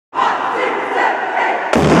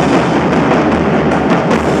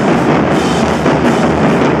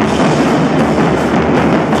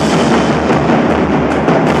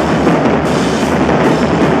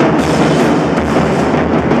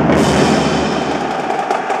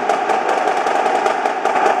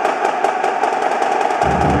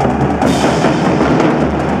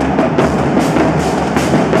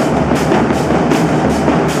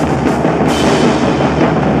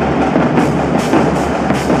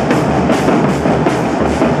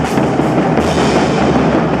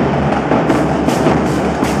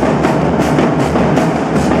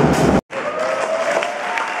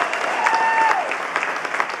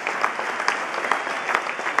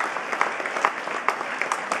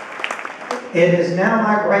It is now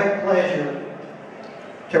my great pleasure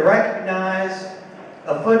to recognize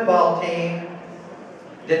a football team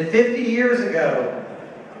that 50 years ago,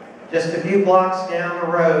 just a few blocks down the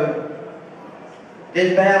road,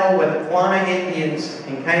 did battle with the Quanah Indians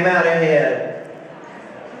and came out ahead.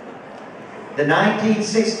 The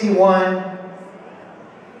 1961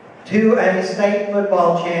 2A state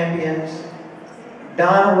football champions,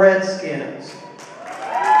 Donna Redskins.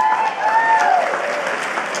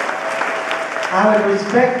 I would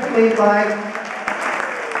respectfully like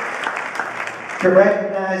to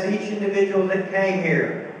recognize each individual that came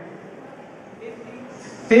here.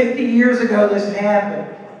 50 years ago this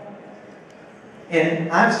happened, and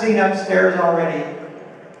I've seen upstairs already,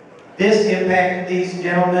 this impacted these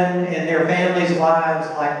gentlemen and their families' lives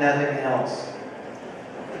like nothing else.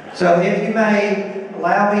 So if you may,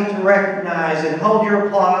 allow me to recognize and hold your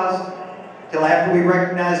applause till after we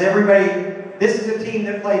recognize everybody. This is a team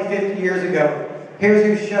that played 50 years ago. Here's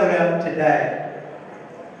who showed up today.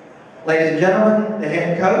 Ladies and gentlemen, the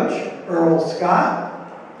head coach, Earl Scott.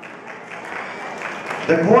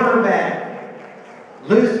 The quarterback,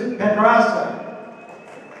 Luce Pedraza.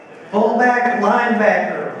 Fullback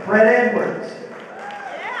linebacker, Fred Edwards.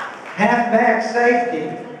 Halfback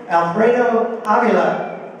safety, Alfredo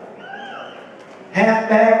Avila.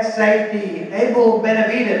 Halfback safety, Abel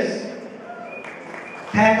Benavides.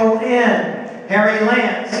 Tackle end, Harry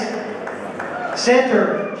Lance.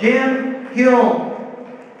 Center, Jim Hume.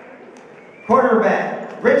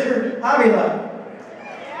 Quarterback, Richard Avila.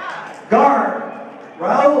 Guard,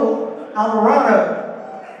 Raul Alvarado.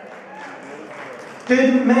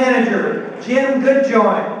 Student manager, Jim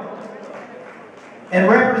Goodjoy. And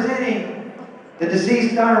representing the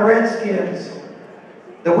deceased Donna Redskins,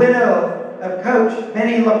 the widow of Coach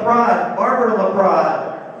Benny LaPrade, Barbara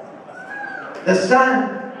LaPrade. The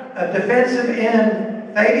son of defensive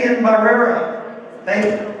end Fabian Barrera,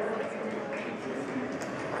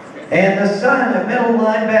 and the son of middle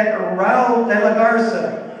linebacker Raul de la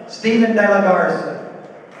Garza, Stephen de la Garza.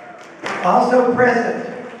 Also present,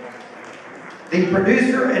 the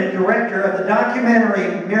producer and director of the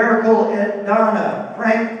documentary Miracle at Donna,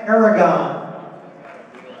 Frank Aragon.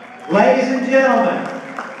 Ladies and gentlemen,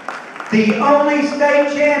 the only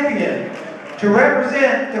state champion to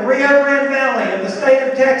represent the Rio Grande Valley of the state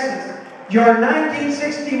of Texas, your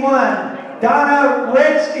 1961 Donna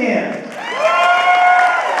Redskins.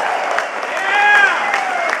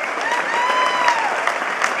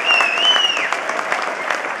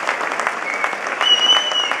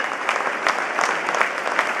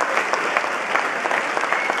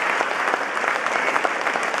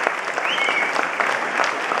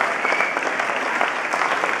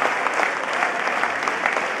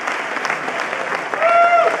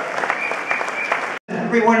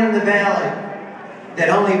 Everyone in the valley, that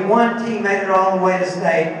only one team made it all the way to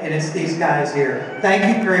state, and it's these guys here.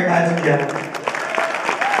 Thank you very much, gentlemen.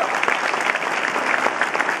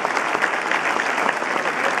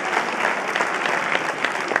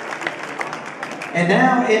 And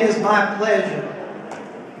now it is my pleasure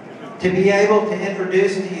to be able to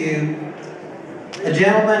introduce to you a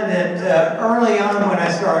gentleman that early on when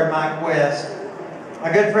I started my quest,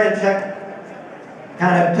 my good friend Chuck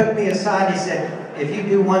kind of took me aside. He said, if you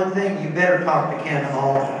do one thing, you better talk to Ken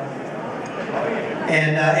Hall.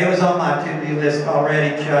 And it was on my to-do list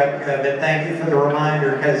already, Chuck, but thank you for the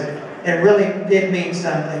reminder, because it really did mean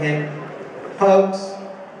something. And folks,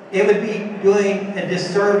 it would be doing a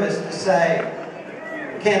disservice to say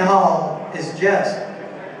Ken Hall is just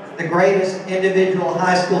the greatest individual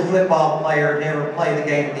high school football player to ever play the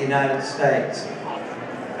game in the United States.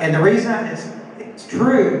 And the reason it's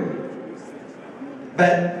true,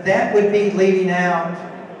 but that would be leaving out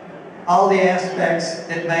all the aspects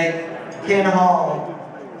that make Ken Hall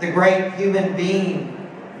the great human being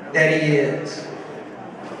that he is.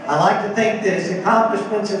 I like to think that his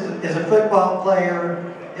accomplishments as a football player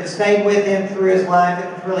have stayed with him through his life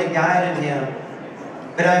and have really guided him.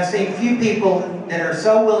 But I've seen few people that are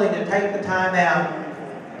so willing to take the time out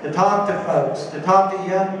to talk to folks, to talk to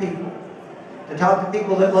young people, to talk to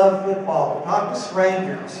people that love football, to talk to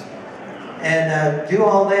strangers, and do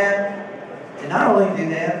all that. And not only do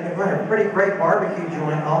that, but run a pretty great barbecue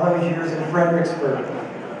joint all those years in Fredericksburg.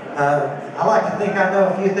 I like to think I know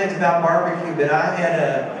a few things about barbecue, but I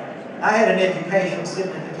had an education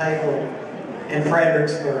sitting at the table in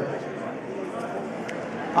Fredericksburg.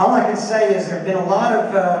 All I can say is there have been a lot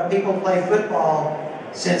of people play football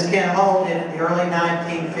since Ken Hall did in the early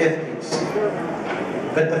 1950s.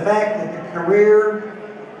 But the fact that the career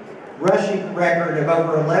rushing record of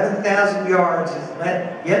over 11,000 yards is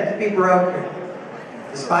yet to be broken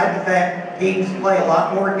despite the fact teams play a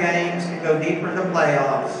lot more games and go deeper in the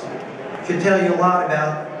playoffs, should tell you a lot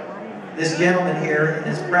about this gentleman here and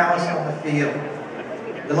his prowess on the field.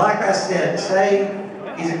 But like I said, to say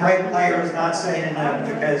he's a great player is not saying enough,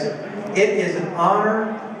 because it is an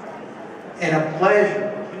honor and a pleasure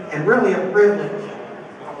and really a privilege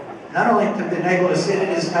not only to be able to sit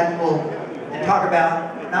at his table and talk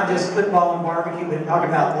about not just football and barbecue, but talk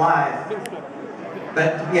about life,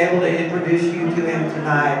 but to be able to introduce you to him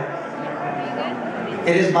tonight.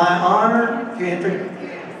 It is my honor to introduce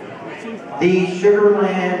the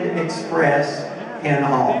Sugarland Express Ken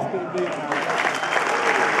Hall.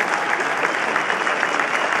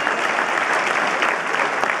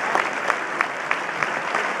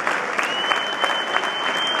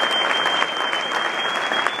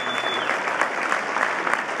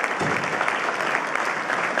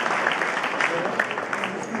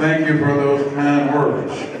 Thank you for those kind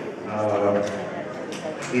words.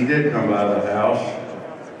 He did come by the house.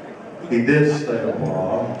 He did stay a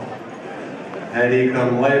while. Had he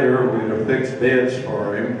come later, we'd have fixed beds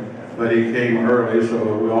for him, but he came early,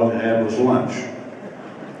 so all he had was lunch.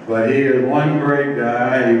 But he is one great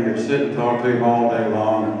guy. You could sit and talk to him all day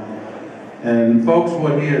long. And folks,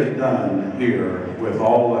 what he has done here, with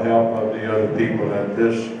all the help of the other people at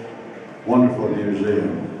this wonderful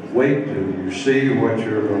museum, wait till you see what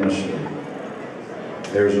you're going to see.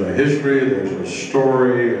 There's a history, there's a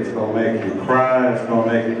story, it's going to make you cry, it's going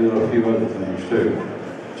to make you do a few other things too.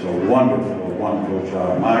 It's a wonderful, wonderful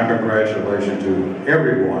job. My congratulations to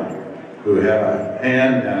everyone who had a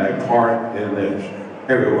hand and a part in this.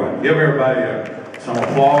 Everyone. Give everybody some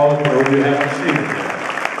applause for who you haven't seen it yet.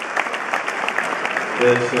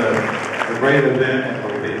 It's a great event and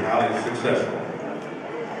it will be highly successful.